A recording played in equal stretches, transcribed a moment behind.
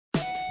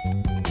This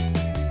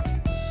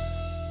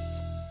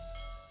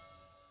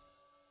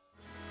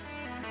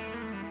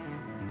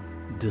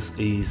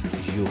is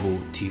Yoho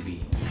TV.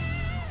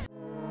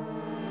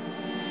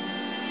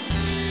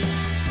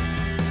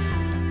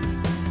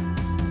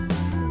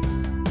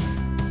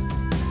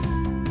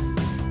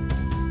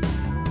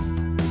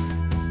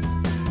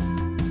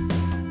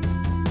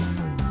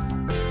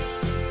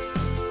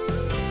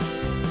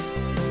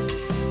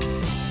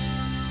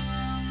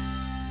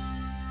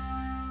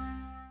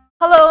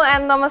 Hello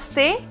and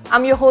namaste.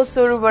 I'm your host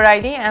Soru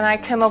Baraili and I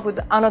came up with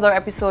another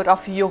episode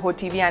of Yoho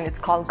TV and it's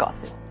called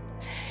Gossip.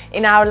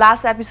 In our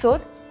last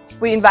episode,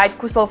 we invite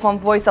Kusal from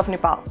Voice of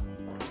Nepal.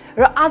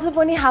 र आज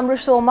पनि हाम्रो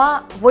शोमा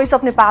Voice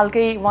of Nepal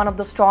कै one of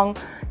the strong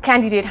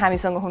candidate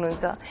हामीसँग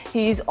हुनुहुन्छ.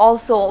 He is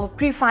also a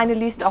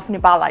pre-finalist of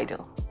Nepal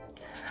Idol.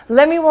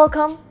 Let me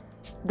welcome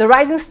the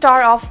rising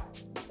star of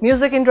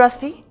music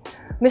industry,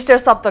 Mr.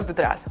 Saptak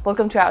Dutraj.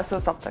 Welcome to our show,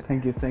 Saptak.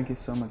 Thank you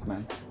so much,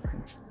 man.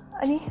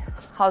 Ani,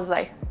 how's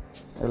life?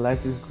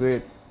 Life is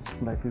great.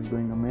 Life is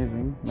going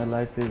amazing. My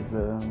life is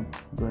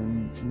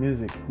going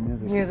music.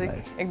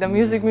 एकदम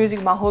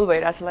music माहौल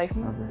भइरहेछ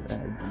लाइफमा.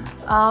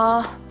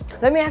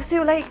 Let me ask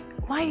you, like,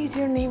 why is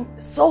your name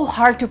so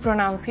hard to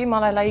pronounce? कि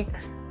मलाई like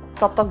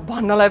सप्तक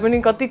भन्नलाई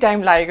पनि कति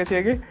टाइम लागेको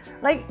थियो कि.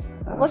 Like,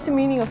 what's the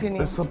meaning of your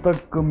name?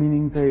 सप्तकको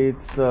meaning चाहिँ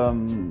it's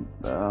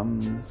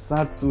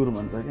सात सुर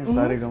भन्छ के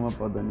Saregama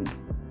पदनी.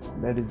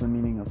 That is the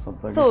meaning of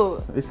Saptak. So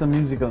it's a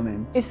musical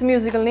name. It's a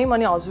musical name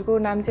अनि हजुरको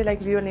नाम चाहिँ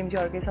like real name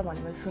चाहिँ अर्कै छ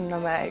भन्ने मैले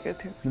सुन्नमा आएको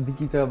थियो.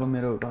 विकी चाहिँ अब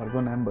मेरो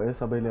घरको नाम भयो.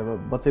 सबैले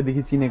अब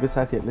बच्चादेखि चिनेको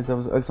साथीहरूले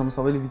चाहिँ अहिलेसम्म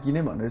सबैले विकी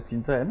नै भनेर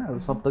चिन्छ हैन.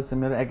 सप्तक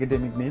चाहिँ मेरो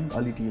एकाडेमिक नेम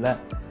अलि ढिला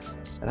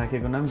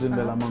राखेको नाम जुन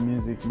बेला म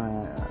म्युजिकमा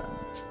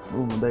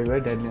हुँदै गयो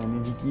ड्याडीले अनि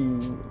विकी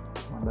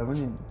भन्दा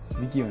पनि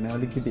विकी भने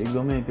अलिकति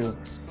एकदमै त्यो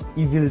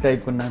इभिल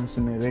टाइपको नाम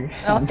सुनेर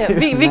के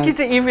विकी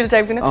चाहिँ इभिल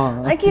टाइपको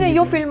नाम अनि किन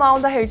यो फिल्ममा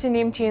आउँदाखेरि चाहिँ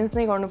नेम चेन्ज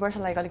नै गर्नुपर्छ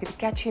लाइक अलिकति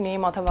क्याची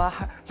नेम अथवा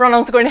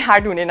प्रोनाउन्स गर्ने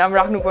हार्ड हुने नाम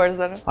राख्नुपर्छ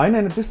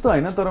हैन त्यस्तो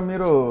हैन तर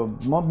मेरो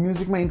म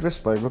म्युजिकमा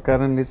इन्ट्रेस्ट भएको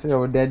कारणले चाहिँ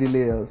अब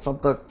ड्याडीले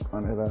सप्तक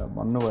भनेर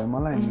भन्नुभयो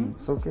मलाई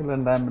सोके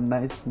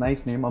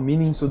नाइस नेम अ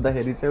मिनिङ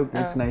सोध्दाखेरि चाहिँ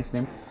इट्स नाइस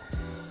नेम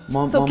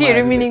So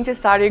के मिनिङ चाहिँ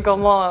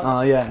सारेगामा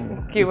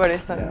के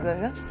भरेछ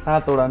हैन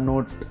सातवटा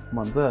नोट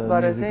भन्छ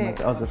म्युजिकमा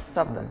चाहिँ हजुर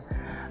सप्तक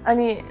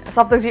अनि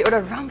सप्तक जी एउटा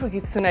राम्रो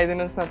गीत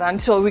सुनाइदिनुस् न त and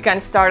so we can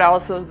start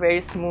also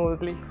very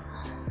smoothly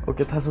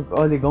okay थाहा छ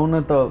अहिले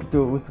गाउन त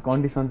त्यो उच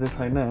कन्डिसन चाहिँ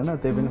छैन हैन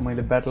त्यही पनि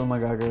मैले ब्याटलमा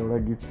गाएको एउटा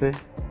गीत चाहिँ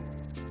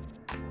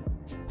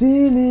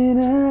तिमी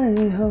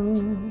नै हौ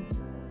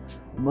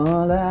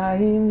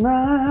मलाई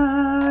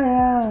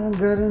माया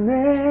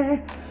गर्ने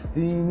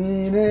तिमी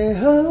नै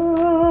हौ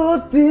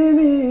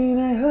तिमी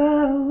नै हौ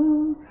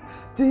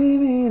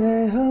तिमी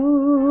नै हौ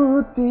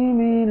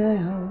तिमी नै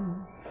हौ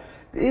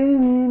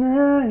तिमी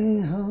नै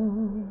हौ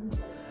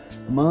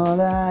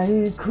मलाई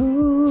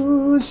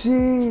खुसी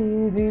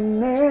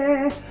दिने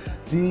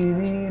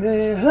तिमी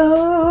नै हौ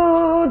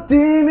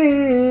तिमी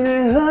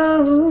नै हौ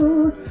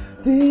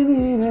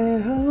तिमी नै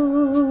हौ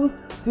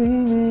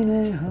तिमी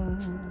नै हौ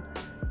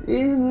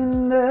तिमी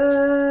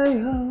नै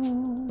हौ.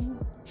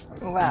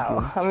 Wow,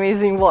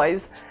 amazing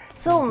voice.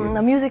 So,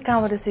 music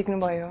कहाँबाट सिक्नु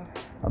भयो?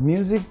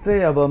 म्युजिक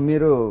चाहिँ अब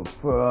मेरो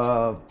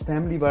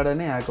फ्यामिलीबाट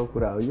नै आएको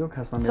कुरा हो यो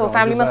खासमा मेरो. सो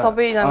फ्यामिलीमा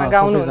सबैजना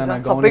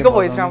गाउनुहुन्छ सबैको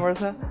भोइस राम्रो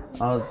छ.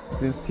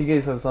 त्यो ठिकै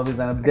छ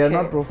सबैजना they are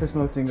not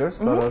professional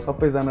singers तर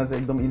सबैजना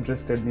चाहिँ एकदम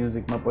इन्ट्रेस्टेड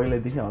म्युजिकमा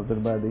पहिल्यैदेखि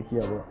हजुरबादेखि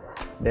अब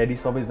ड्याडी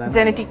सबैजना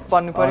जेनेटिक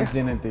भन्नु पर्यो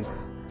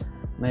जेनेटिक्स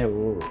नै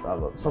हो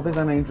अब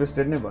सबैजना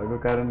इन्ट्रेस्टेड नै भएको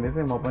कारणले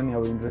चाहिँ म पनि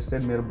अब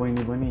इन्ट्रेस्टेड मेरो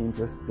बहिनी पनि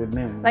इन्ट्रेस्टेड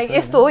नै हुन्छ लाइक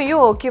यस्तो हो यो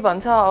के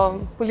भन्छ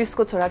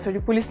पुलिसको छोराछोरी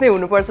पुलिस नै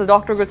हुनुपर्छ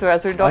डक्टरको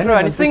छोराछोरी डक्टर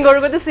अनि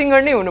सिंगरको त सिंगर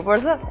नै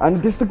हुनुपर्छ अनि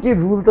त्यस्तो के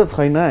रुल त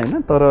छैन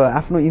हैन तर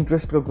आफ्नो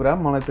इन्ट्रेस्टको कुरा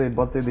मलाई चाहिँ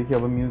बच्चैदेखि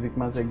अब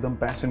म्युजिकमा चाहिँ एकदम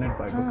प्यासनेट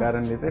भएको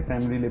कारणले चाहिँ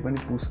फ्यामिलीले पनि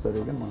पुश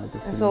गर्यो के मलाई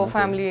त्यो so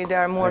family they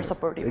are more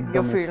supportive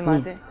यो फिल्डमा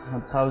चाहिँ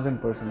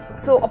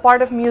 1000% so a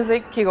part of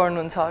music के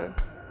गर्नुहुन्छ अरु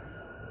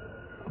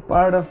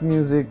पार्ट अफ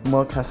म्युजिक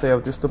म खासै अब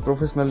त्यस्तो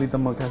प्रोफेसनली त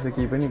म खासै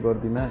केही पनि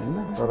गर्दिनँ हैन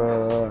तर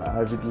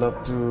I would love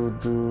to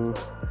do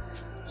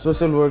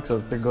social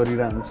वर्क्सहरू चाहिँ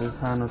गरिरहन्छु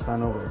सानो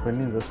सानो भए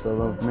पनि जस्तो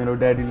अब मेरो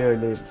ड्याडीले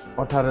अहिले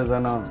 18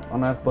 जना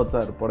अनाथ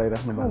बच्चाहरू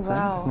पढाइराख्नु भएको छ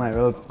त्यसमा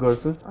हेल्प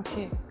गर्छु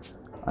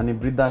अनि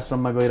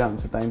वृद्धाश्रममा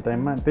गइरहन्छु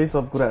टाइममा त्यही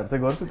सब कुराहरू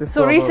चाहिँ गर्छु त्यस्तो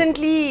सो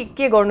रिसेन्टली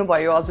के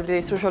गर्नुभयो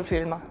हजुरले सोशल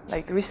फिल्डमा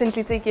लाइक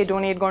रिसेन्टली चाहिँ के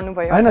डोनेट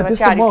गर्नुभयो हैन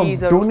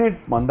त्यस्तो डोनेट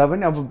भन्दा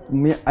पनि अब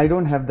I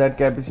don't have that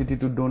capacity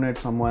to donate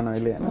someone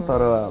अहिले हैन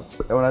तर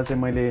एउटा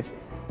चाहिँ मैले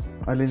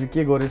अहिले चाहिँ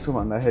के गरेछु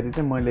भन्दाखेरि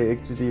चाहिँ मैले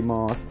एकचोटी म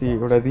अस्ति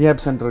एउटा रिह्याब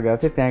सेन्टर गएको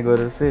थिएँ त्यहाँ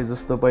गएर चाहिँ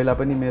जस्तो पहिला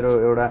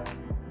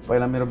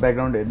मेरो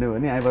ब्याकग्राउन्ड हेर्नु हो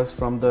भने I was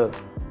from the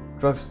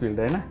drugs field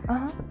हैन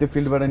त्यो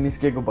फिल्डबाट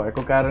निस्केको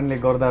भएको कारणले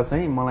गर्दा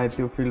चाहिँ मलाई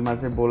त्यो फिल्डमा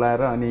चाहिँ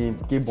बोलाएर अनि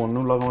केही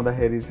भन्नु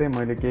लगाउँदाखेरि चाहिँ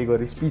मैले केही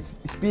गरे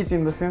स्पिच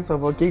इन द सेन्स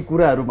अब केही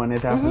कुराहरू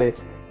भनेको थिएँ आफूले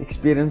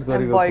एक्सपिरियन्स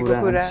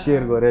गरेको कुरा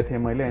सेयर गरेको थिएँ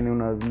मैले अनि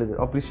उनीहरूले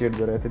अप्रिसिएट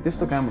गरेको थिएँ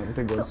त्यस्तो कामहरू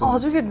चाहिँ गर्छु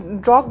हजुरको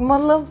ड्रग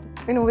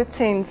मतलब इन विथ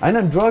सेन्स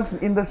हैन ड्रग्स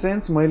इन द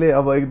सेन्स मैले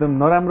अब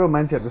एकदम नराम्रो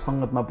मान्छेहरूको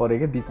सङ्गतमा परेँ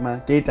के बिचमा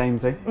केही टाइम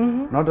चाहिँ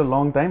not a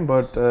long time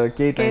but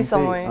केही टाइम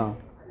चाहिँ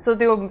सो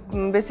त्यो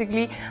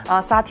बेसिकली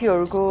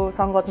साथीहरूको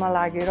सङ्गतमा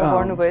लागेर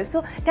गर्नुभयो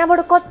सो त्यहाँबाट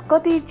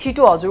कति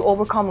छिटो हजुर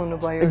ओभरकम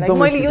हुनुभयो लाइक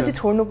मैले यो चाहिँ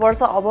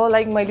छोड्नुपर्छ अब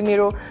लाइक मैले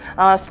मेरो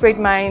स्ट्रेट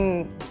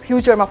माइन्ड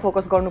फ्युचरमा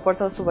फोकस गर्नुपर्छ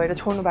जस्तो भएर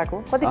छोड्नु भएको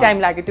कति टाइम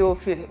लाग्यो त्यो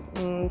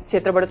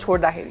क्षेत्रबाट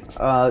छोड्दाखेरि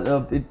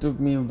इट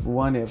टुक मी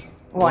 1 year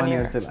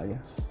चाहिँ लाग्यो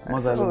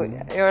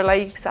मजाले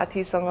लाइक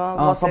साथीसँग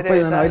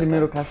सबैजना अहिले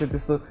मेरो खासै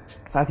त्यस्तो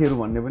साथीहरू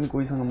भन्ने पनि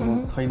कोहीसँग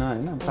म छैन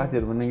होइन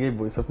साथीहरू भन्ने यही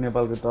भोइस अफ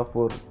नेपालको टप 4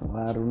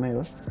 उहाँहरू नै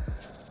हो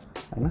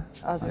हैन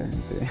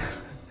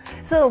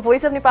सो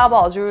भोइस अफ नेपाल अब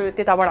हजुर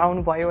त्यताबाट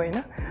आउनुभयो होइन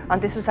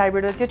अनि त्यस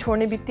पछाडिबाट त्यो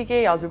छोड्ने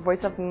बित्तिकै हजुर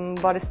भोइस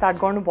अफबाट स्टार्ट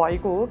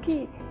गर्नुभएको हो कि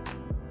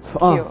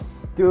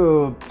त्यो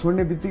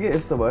छोड्ने बित्तिकै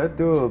यस्तो भयो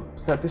त्यो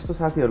त्यस्तो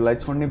साथीहरूलाई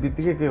छोड्ने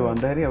बित्तिकै के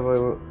भन्दाखेरि अब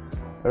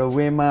एउटा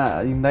वेमा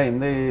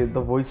हिँड्दै द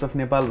भोइस अफ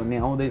नेपाल भन्ने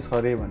आउँदैछ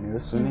अरे भनेर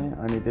सुने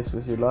अनि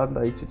त्यसपछि ल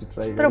त एकचोटि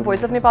ट्राई तर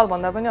भोइस अफ नेपाल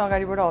भन्दा पनि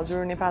अगाडिबाट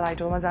हजुर नेपाल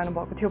आइडलमा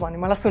जानुभएको थियो भन्ने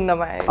मलाई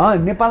सुन्नमा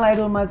आयो नेपाल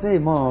आइडलमा चाहिँ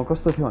म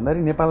कस्तो थियो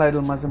भन्दाखेरि नेपाल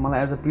आइडलमा चाहिँ मलाई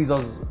एज अ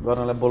प्रिजज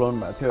गर्नलाई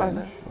बोलाउनु भएको थियो होइन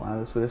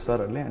उहाँहरू सुरेश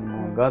सरहरूले अनि म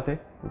गएको थिएँ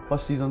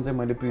फर्स्ट सिजन चाहिँ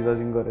मैले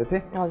प्रिजजिङ गरेको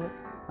थिएँ हजुर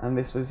अनि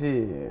त्यसपछि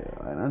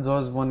होइन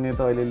जज बन्ने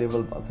त अहिले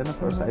लेभल भएको छैन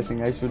first I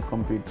think I should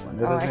compete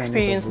भनेर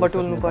एक्सपिरियन्स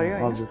बटुल्नु पर्यो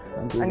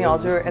अनि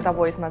हजुर यता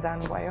भोइसमा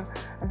जानुभयो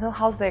सो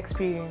हाउज द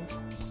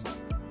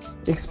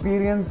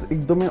एक्सपिरियन्स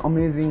एकदमै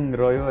अमेजिङ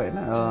रह्यो होइन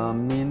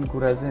मेन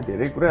कुरा चाहिँ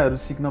धेरै कुराहरू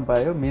सिक्न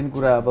पायो मेन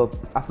कुरा अब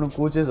आफ्नो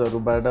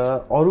कोचेसहरूबाट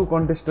अरू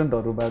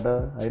कन्टेस्टेन्टहरूबाट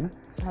होइन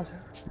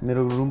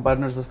मेरो रुम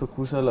पार्टनर जस्तो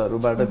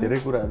कुशलहरूबाट धेरै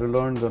कुराहरू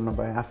लर्न गर्न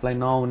पाएँ आफूलाई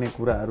नआउने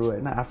कुराहरू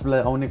होइन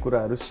आफूलाई आउने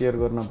कुराहरू सेयर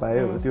गर्न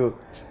पायो त्यो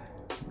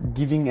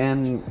गिभिङ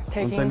एन्ड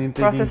हुन्छ नि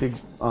त्यो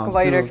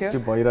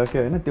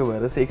भइरह्यो होइन त्यो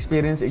भएर चाहिँ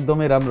एक्सपिरियन्स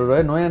एकदमै राम्रो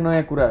रह्यो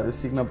नयाँ कुराहरू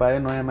सिक्न पायो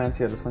नयाँ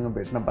मान्छेहरूसँग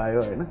भेट्न पायो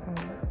होइन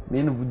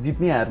मेन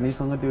जित्ने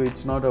हार्नेसँग त्यो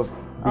it's not a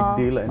big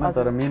deal होइन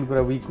तर मेन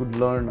कुरा we could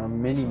learn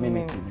many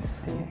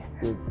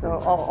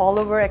all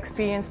over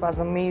experience was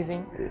amazing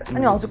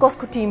अनि हजुर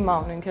कसको टिममा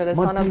हुनुहुन्थ्यो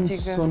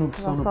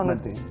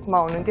सनपमा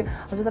हुनुहुन्थ्यो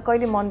हजुर त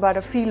कहिले मनबाट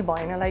फिल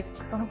भएन लाइक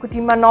सनपको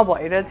टिममा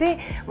नभएर चाहिँ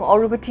म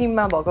अरूको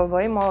टिममा भएको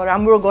भए म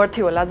राम्रो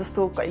गर्थेँ होला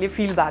जस्तो कहिले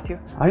फिल भएको थियो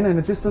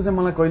होइन त्यस्तो चाहिँ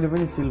मलाई कहिले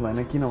पनि फिल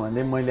भएन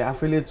किनभने मैले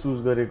आफैले चुज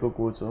गरेको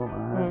कोच हो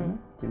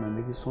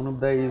किनभनेदेखि सोनुप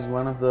दाई इज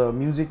वान अफ द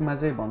म्युजिकमा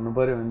चाहिँ भन्नु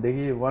पऱ्यो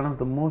भनेदेखि one of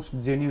the most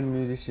genuine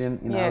musician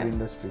in our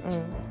industry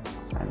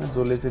होइन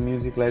जसले चाहिँ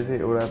म्युजिकलाई चाहिँ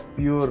एउटा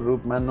प्योर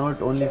रूपमा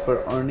not only for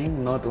earning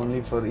not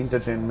only for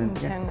entertainment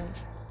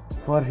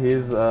for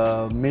his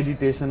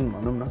meditation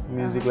भनौँ न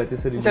म्युजिकलाई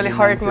त्यसरी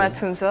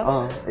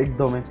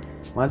एकदमै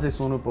उहाँ चाहिँ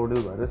सोनु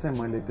पौडेल भएर चाहिँ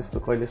मैले त्यस्तो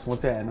कहिले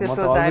सोचेँ आएन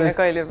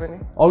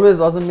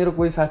अलवेज अझ मेरो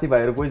कोही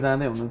साथीभाइहरू कोही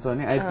जाँदै हुनुहुन्छ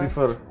भने आई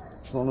प्रिफर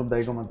सोनु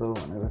दाइकोमा जाऊ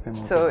भनेर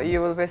चाहिँ so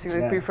you will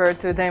basically prefer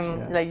to them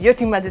like यो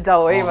टिममा चाहिँ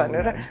जाऊ है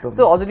भनेर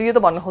सो हजुरले यो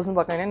त भन्नु खोज्नु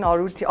भएको होइन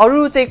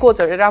अरू चाहिँ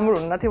कोचहरू राम्रो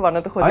हुन्नथ्यो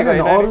भन्न त खोजेको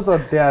होइन अरू त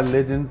त्यहाँ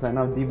लेजेन्ड्स होइन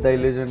दिप दाई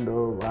लेजेन्ड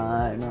हो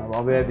होइन अब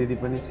अभया दिदी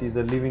पनि C is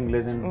a living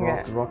legend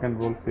rock and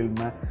role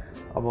फिल्ममा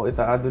अब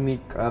यता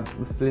आधुनिक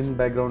फिल्म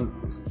ब्याकग्राउन्ड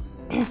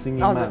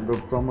सिङ्गिङमा हाम्रो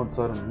प्रमोद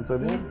सर हुनुहुन्छ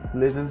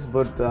लेजेन्ड्स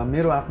बट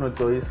मेरो आफ्नो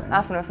चोइस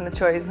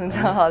हुन्छ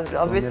हजुर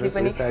अभियसली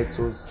पनि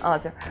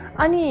हजुर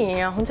अनि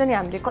हुन्छ नि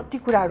हामीले कति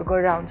कुराहरू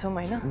गरेर हुन्छौँ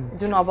होइन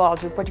जुन अब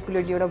हजुर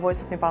पर्टिकुलरली एउटा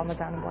भोइस अफ नेपालमा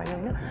जानुभयो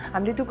होइन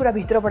हामीले त्यो कुरा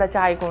भित्रबाट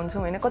चाहेको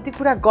हुन्छौँ होइन कति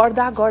कुरा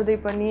गर्दै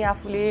पनि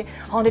आफूले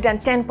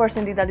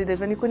 110% दिँदै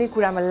पनि कुनै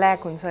कुरामा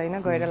ल्याक हुन्छ होइन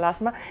गएर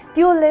लास्टमा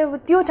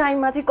त्यो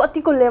टाइममा चाहिँ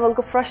कतिको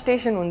लेभलको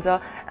फ्रस्ट्रेसन हुन्छ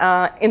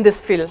in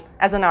this field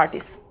as an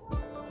artist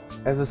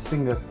as a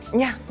singer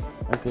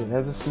Okay,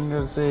 as a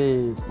singer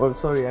say, well,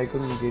 sorry, I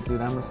couldn't get you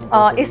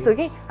राम्रोसँग यस्तो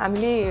कि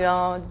हामीले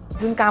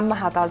जुन काममा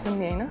हात हाल्छौँ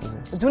नि हैन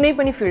जुनै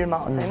पनि फिल्डमा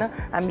होस् हैन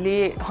हामीले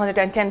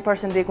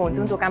 110% दिएको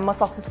हुन्छौँ त्यो काममा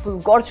सक्सेसफुल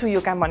गर्छु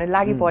यो काम भनेर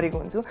लागि परेको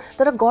हुन्छौँ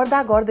तर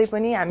गर्दै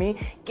पनि हामी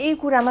केही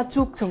कुरामा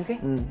चुक्छौँ के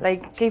लाइक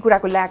केही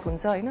कुराको ल्याक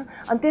हुन्छ हैन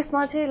अनि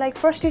त्यसमा चाहिँ लाइक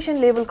फ्रस्ट्रेसन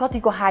लेभल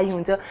कतिको हाई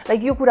हुन्छ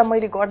लाइक यो कुरा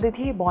मैले गर्दै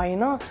थिएँ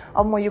भएन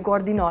अब म यो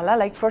गर्दिन होला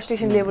लाइक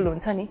फ्रस्ट्रेसन लेभल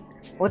हुन्छ नि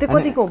हो त्यो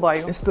कतिको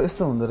भयो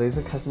यस्तो हुँदो रहेछ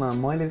खासमा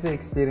मैले चाहिँ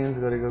एक्सपिरियन्स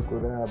गरेको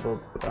कुरा अब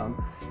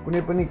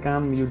कुनै पनि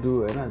काम यु डु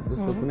हैन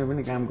जस्तो कुनै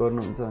पनि काम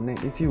गर्नुहुन्छ भने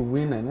इफ यु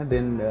विन हैन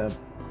then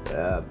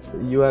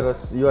you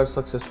are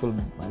successful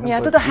yeah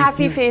to the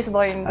happy face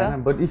boy in the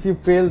but if you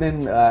fail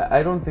then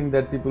I don't think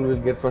that people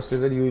will get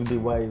frustrated you will be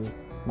wise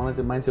मलाई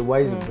चाहिँ मान्छे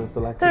wise हुन्छ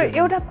जस्तो लाग्छ तर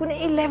एउटा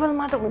कुनै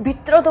लेभलमा त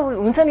भित्र त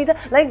हुन्छ नि त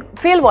लाइक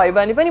फेल भयो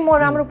भने पनि म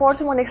राम्रो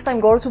पढ्छु म नेक्स्ट टाइम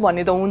गर्छु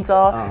भन्ने त हुन्छ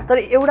तर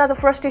एउटा त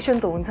फ्रस्ट्रेसन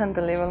त हुन्छ नि त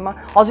लेभलमा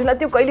हजुरलाई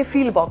त्यो कहिले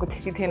फिल भएको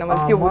थियो कि थिएन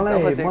मैले त्यो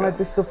बुझ्न खोजेको मलाई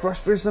त्यस्तो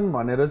फ्रस्ट्रेसन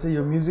भनेर चाहिँ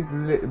यो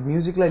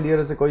म्युजिकलाई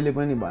लिएर चाहिँ कहिले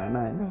पनि भएन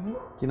हैन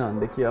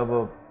किनभनेदेखि अब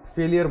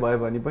फेलियर भयो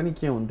भने पनि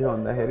के हुन्थ्यो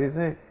भन्दाखेरि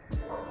चाहिँ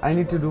I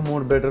need to do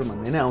more better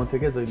भन्ने नै आउँथ्यो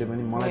क्या जहिले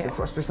पनि मलाई त्यो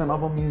फ्रस्ट्रेसन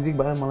अब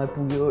म्युजिकबाट मलाई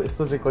पुग्यो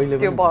यस्तो चाहिँ कहिले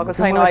पनि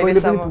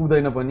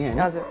पुग्दैन पनि होइन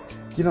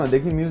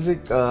किनभनेदेखि म्युजिक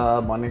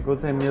भनेको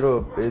चाहिँ मेरो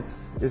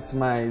इट्स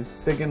माई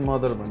सेकेन्ड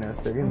मदर भने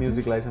जस्तो कि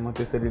म्युजिकलाई चाहिँ म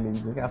त्यसरी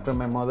लिन्छु कि after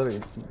my mother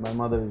is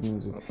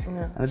music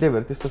अनि त्यही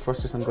भएर त्यस्तो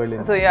फ्रस्ट्रेसन कहिले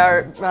सो यु आर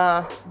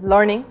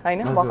लर्निङ होइन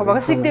भर्खर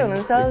सिक्दै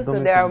हुनुहुन्छ so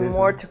there are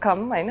more to come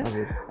होइन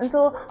अनि सो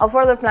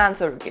फर्दर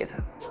प्लान्सहरू के छ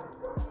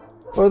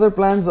फर्दर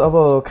प्लान्स अब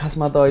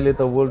खासमा त अहिले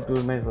त वर्ल्ड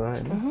टुरमै छ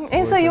हैन ए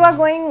so you are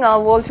going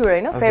world tour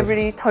हैन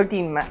फेब्रुअरी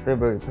 13 मा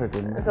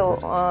सो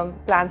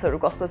प्लान्सहरू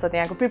कस्तो छ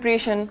त्यहाँको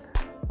प्रिपरेसन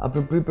अब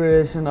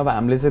प्रिपरेसन अब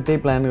हामीले चाहिँ त्यही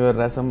प्लान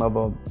गरिरहेछौँ अब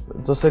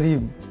जसरी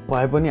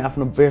भए पनि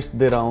आफ्नो बेस्ट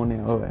दिएर आउने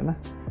हो हैन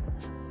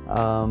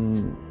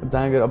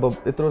जहाँ गएर अब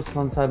यत्रो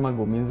संसारमा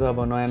घुमिन्छ अब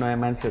नयाँ नयाँ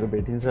मान्छेहरू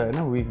भेटिन्छ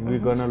होइन वी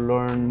गर्न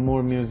learn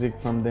more music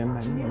from them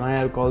होइन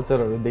नयाँ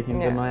कल्चरहरू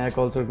देखिन्छ नयाँ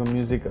कल्चरको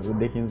म्युजिकहरू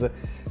देखिन्छ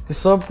त्यो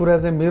सब कुरा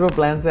चाहिँ मेरो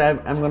प्लान चाहिँ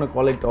I'm gonna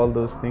collect all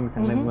those things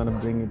and I'm gonna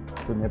bring it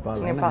to Nepal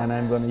होइन and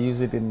I'm gonna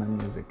use it in my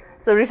music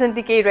so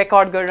recently केही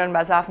रेकर्ड गरिरहनु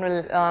भएको छ आफ्नो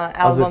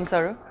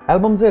एल्बम्सहरू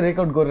एल्बम चाहिँ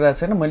रेकर्ड गरिरहेको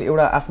छैन मैले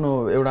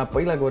एउटा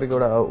पहिला गरेको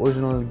एउटा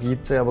ओरिजिनल गीत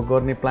चाहिँ अब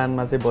गर्ने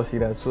प्लानमा चाहिँ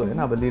बसिरहेको छु होइन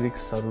अब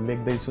लिरिक्सहरू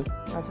लेख्दैछु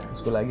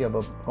त्यसको लागि अब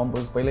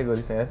कम्पोज पहिल्यै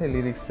गरिसकेको थिएँ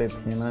लिरिक्स चाहिँ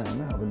थिएन होइन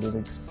अब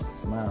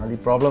लिरिक्समा अलिक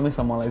प्रब्लमै छ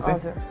मलाई चाहिँ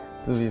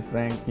टु बी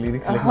फ्र्याङ्क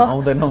लिरिक्स लेख्न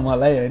आउँदैन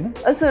मलाई होइन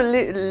सो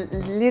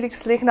लिरिक्स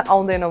लेख्न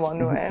आउँदैन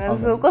भन्नु होइन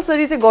सो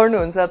कसरी चाहिँ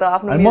गर्नुहुन्छ त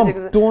आफ्नो म्युजिक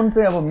टोन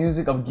चाहिँ अब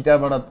म्युजिक अब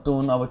गिटारबाट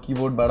टोन अब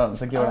किबोर्डबाट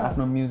हुन्छ कि एउटा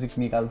आफ्नो म्युजिक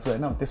निकाल्छु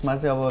होइन त्यसमा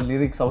चाहिँ अब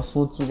लिरिक्स अब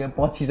सोध्छु क्या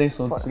पछि चाहिँ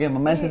सोध्छु क्या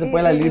मान्छे चाहिँ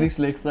पहिला लिरिक्स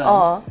लेख्छ म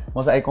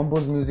चाहिँ आई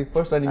कम्पोज म्युजिक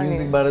फर्स्ट अनि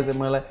म्युजिकबाट चाहिँ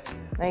मलाई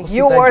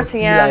यो वर्ड्स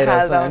यहाँ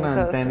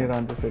त्यहाँनिर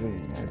अनि त्यसरी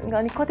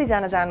अनि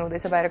कतिजना जानु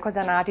हुँदैछ बाहिर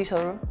कतिजना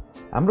आर्टिस्टहरू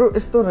हाम्रो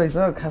यस्तो रहेछ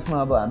खासमा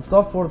अब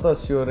टप 4 त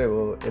स्योरै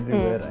हो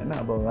एभ्रिवेयर होइन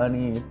अब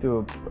अनि त्यो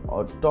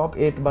टप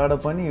 8 बाट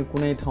पनि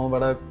कुनै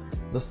ठाउँबाट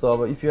जस्तो अब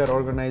if you are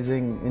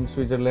organising in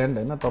Switzerland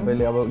होइन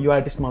तपाईँले अब यो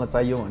आर्टिस्ट मलाई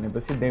चाहियो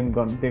भनेपछि they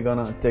gonna take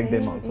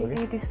them also कि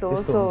त्यस्तो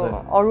सो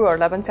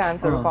अरूहरूलाई पनि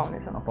चान्सहरू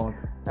पाउँछ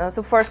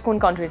सो फर्स्ट कुन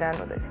कन्ट्री जानु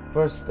हुँदैछ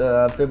फर्स्ट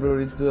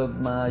फेब्रुअरी 12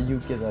 मा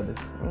युके जाँदैछ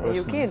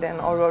युके देन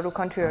अरू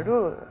कन्ट्रीहरू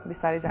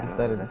बिस्तारै जानु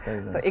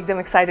सो एकदम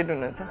एक्साइटेड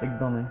हुनुहुन्छ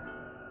एकदमै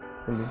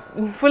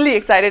फुल्ली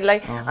एक्साइटेड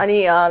लाइक अनि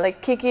लाइक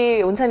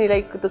के हुन्छ नि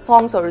लाइक त्यो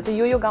सङ्ग्सहरू चाहिँ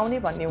यो गाउने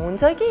भन्ने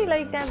हुन्छ कि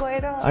लाइक त्यहाँ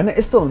गएर होइन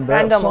यस्तो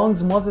हुन्छ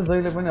सङ्ग्स म चाहिँ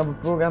जहिले पनि अब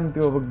प्रोग्राम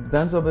त्यो अब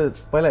जान्छु अब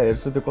पहिला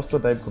हेर्छु त्यो कस्तो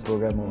टाइपको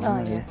प्रोग्राम हो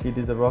if it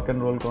is a rock and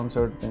role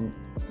concert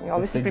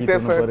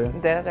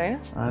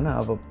होइन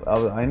अब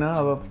होइन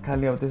अब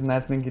खालि अब त्यस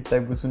नाच्ने गीत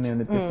टाइपको सुन्यो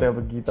भने त्यस्तै अब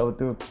गीत अब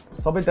त्यो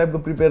सबै टाइपको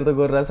प्रिपेयर त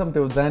गरिरहेछ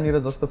त्यो जहाँनिर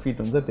जस्तो फिट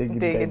हुन्छ त्यही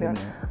गीत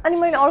अनि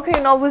मैले अर्को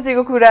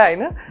नबुझेको कुरा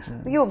होइन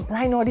यो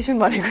ब्लाइन्ड अडिसन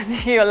भनेको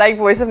चाहिँ यो लाइक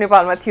भोइस अफ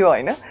नेपालमा थियो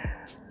होइन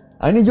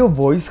होइन यो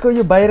भोइसको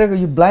यो बाहिरको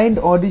यो ब्लाइन्ड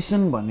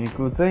अडिसन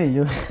भनेको चाहिँ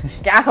यो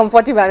आँखामा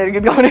पट्टी बाँधेर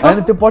गीत गाउने होइन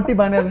त्यो पट्टी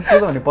बाँधेर जस्तो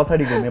त भने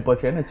पछाडि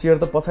घुमेपछि होइन चियर त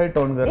पछाडि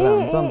टर्न गरेर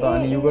हुन्छ नि त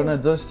अनि यु गर्न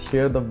जस्ट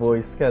हियर द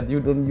भोइस क्या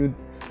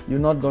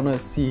you're not gonna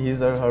see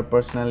his or her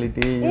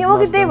personality.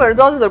 Okay, they were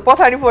judges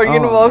पछाडी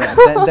फर्किनु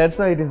भएको. That's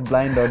why it is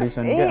blind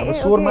audition. अब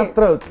स्वर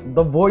मात्र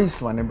the voice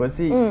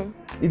भनेपछि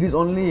it is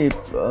only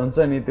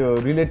हुन्छ नि त्यो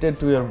related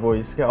to your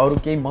voice क्या अरु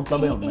केही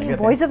मतलबै हुँदैन क्या.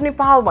 Voice of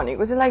Nepal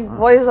भनेको चाहिँ like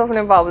voice of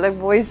Nepal like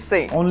voice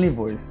चाहिँ only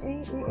voice.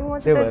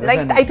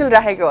 like title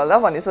राखेको होला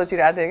भन्ने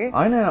सोचिरहेको थिएँ कि.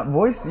 हैन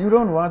voice you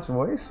don't watch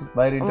voice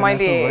by international voice.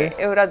 मैले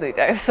एउटा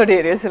दुईटा एपिसोड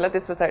हेरेछु ल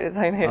त्यसपछि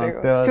छैन हेरेको.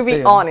 To be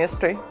honest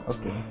है.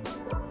 Okay.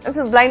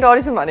 सो ब्लाइन्ड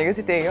अडिसन भनेको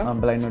चाहिँ त्यही हो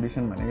ब्लाइन्ड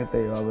अडिसन भनेको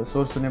त्यही हो अब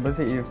स्वर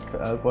सुनेपछि इफ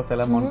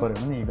कसैलाई मन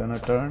पर्यो भने गर्न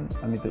टर्न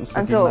अनि त्यो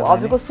उसको सो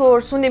हजुरको स्वर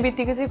सुन्ने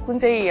बित्तिकै चाहिँ कुन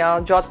चाहिँ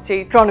जज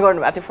चाहिँ टर्न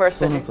गर्नुभएको थियो फर्स्ट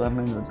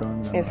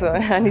यसो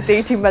अनि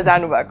त्यही टिममा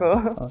जानुभएको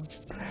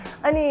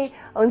अनि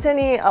हुन्छ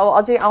नि अब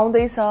अझै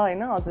आउँदैछ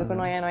होइन हजुरको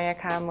नयाँ नयाँ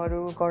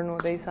कामहरू गर्नु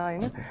हुँदैछ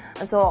होइन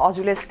सो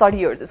हजुरले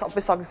स्टडीहरू चाहिँ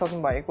सबै सकिसक्नु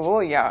भएको हो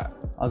या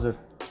हजुर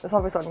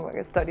सबै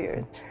सक्नुभएको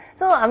स्टडीहरू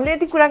सो हामीले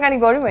यति कुराकानी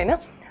गऱ्यौँ होइन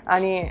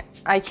अनि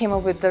I came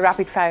up with the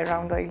rapid fire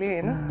round अहिले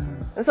होइन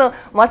सो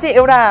म चाहिँ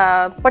एउटा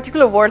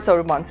पर्टिकुलर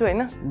वर्ड्सहरू भन्छु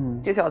होइन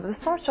त्यो चाहिँ हजुर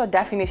सर्ट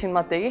डेफिनेसन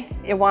मात्रै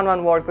कि वान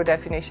वर्डको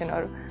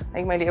डेफिनेसनहरू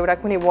लाइक मैले एउटा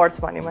कुनै वर्ड्स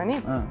भन्यो भने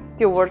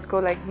त्यो वर्ड्सको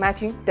like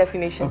matching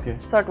definition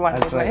short one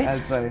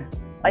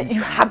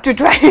You have to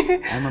try.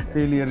 I'm a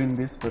failure in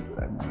this, but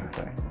I'm going to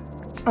try.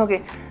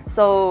 Okay,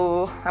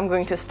 so I'm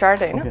going to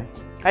start. Okay.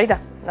 Aida,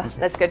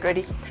 let's get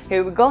ready.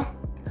 Here we go.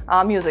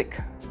 Music.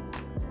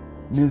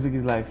 Music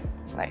is life.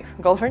 Life.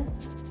 Girlfriend?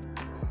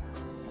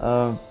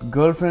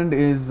 Girlfriend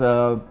is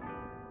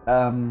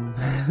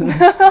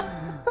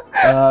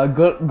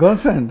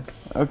girlfriend.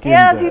 Okay.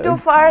 Yeah, it's too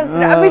far.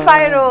 Rapid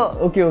fire.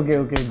 Okay.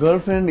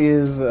 Girlfriend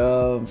is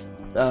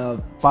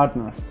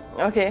partner.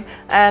 Okay,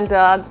 and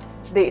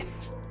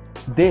this.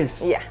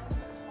 This? Yeah.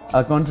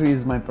 Our country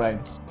is my pride.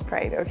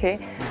 Pride, okay.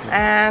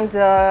 And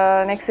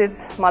next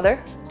is mother.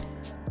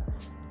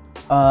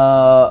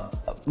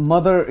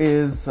 Mother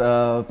is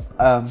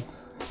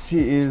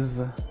she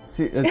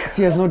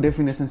has no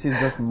definition. She's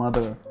just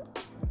mother.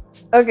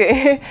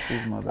 Okay.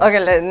 She's mother.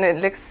 Okay,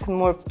 let's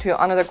move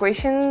to another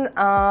question.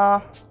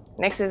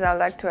 Next is I'd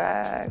like to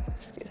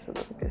ask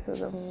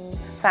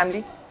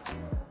family.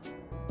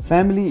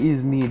 Family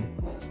is need.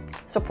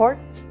 Support.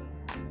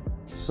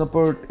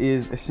 Support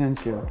is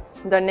essential.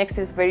 The next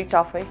is very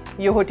tough.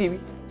 Yoho TV.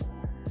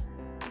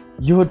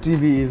 Yoho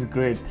TV is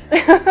great.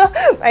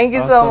 Thank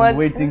you so much.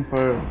 Waiting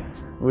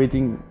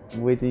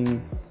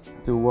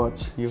to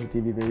watch Yoho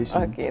TV very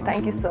soon. Okay,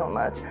 thank you so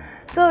much.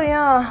 So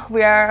yeah,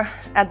 we are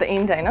at the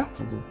end, I know.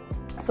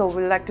 So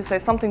we'd like to say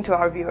something to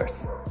our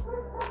viewers.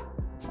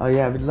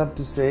 Yeah, I would love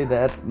to say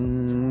that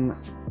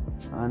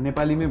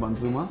नेपालीमै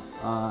भन्छु म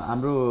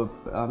हाम्रो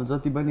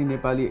जति पनि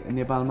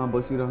नेपालमा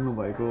बसिरहनु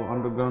भएको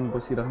underground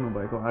बसिरहनु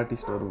भएको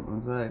आर्टिस्टहरू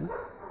हुनुहुन्छ हैन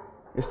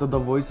यस्तो the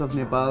voice of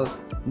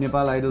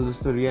Nepal idol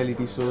जस्तो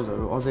रियालिटी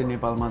सोजहरू अझै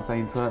नेपालमा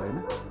चाहिन्छ हैन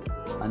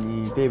अनि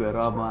त्यही भएर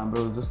अब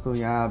हाम्रो जस्तो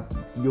यहाँ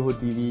योहो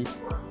टिभी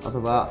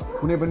अथवा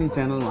कुनै पनि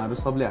च्यानलहरु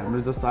सबले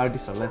हाम्रो जस्तो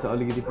आर्टिस्टहरुलाई चाहिँ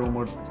अलिकति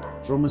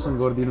प्रमोसन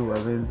गरिदिनु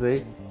भयो भने चाहिँ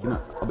किन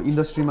अब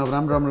इन्डस्ट्रीमा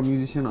राम्रो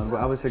म्युजिशियनहरुको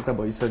आवश्यकता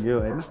भइसक्यो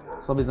हैन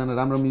सबैजना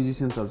राम्रो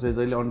म्युजिशियन्सहरु चाहिँ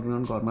जहिले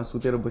अन्डरग्राउन्ड घरमा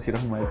सुतेर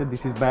बसिराख्नु भएको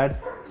दिस इज ब्याड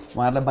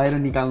उहाँहरुलाई बाहिर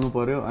निकाल्नु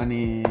पर्यो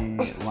अनि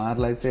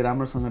उहाँहरुलाई चाहिँ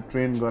राम्रोसँग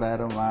ट्रेन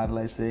गराएर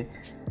उहाँहरुलाई चाहिँ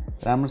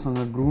राम्रोसँग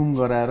ग्रुम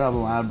गराएर अब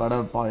उहाँहरुबाट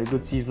भएको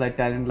चीजलाई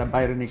ट्यालेन्टलाई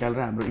बाहिर निकालेर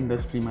हाम्रो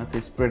इन्डस्ट्रीमा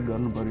चाहिँ स्प्रेड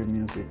गर्नु पर्यो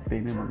म्युजिक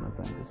त्यही नै भन्न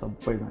चाहन्छु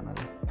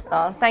सबैजनाले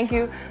Thank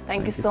you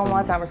so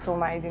much. हाम्रो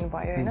सोमा आइदिनु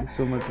भयो हैन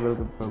so much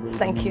welcome.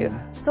 Thank you.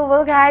 So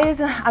well guys,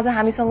 आज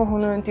हामीसँग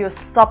हुनुहुन्थ्यो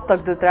सप्तक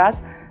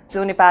दुतराज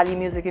जो नेपाली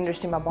म्युजिक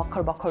इन्डस्ट्रीमा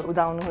भर्खर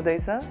उदाउनु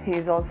हुँदैछ he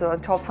is also a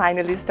top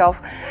finalist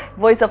of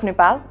voice of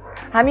Nepal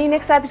हामी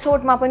नेक्स्ट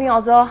एपिसोडमा पनि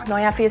अझ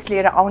नयाँ फेस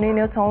लिएर आउने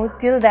नै छौँ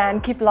till then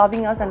keep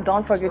loving us and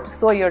don't forget to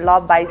so your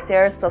love by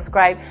share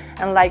subscribe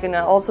and like and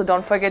also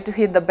don't forget to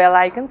hit the bell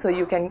icon so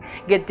you can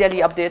get daily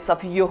updates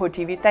of Yoho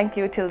TV thank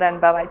you till then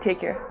by bye take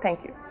care thank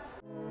you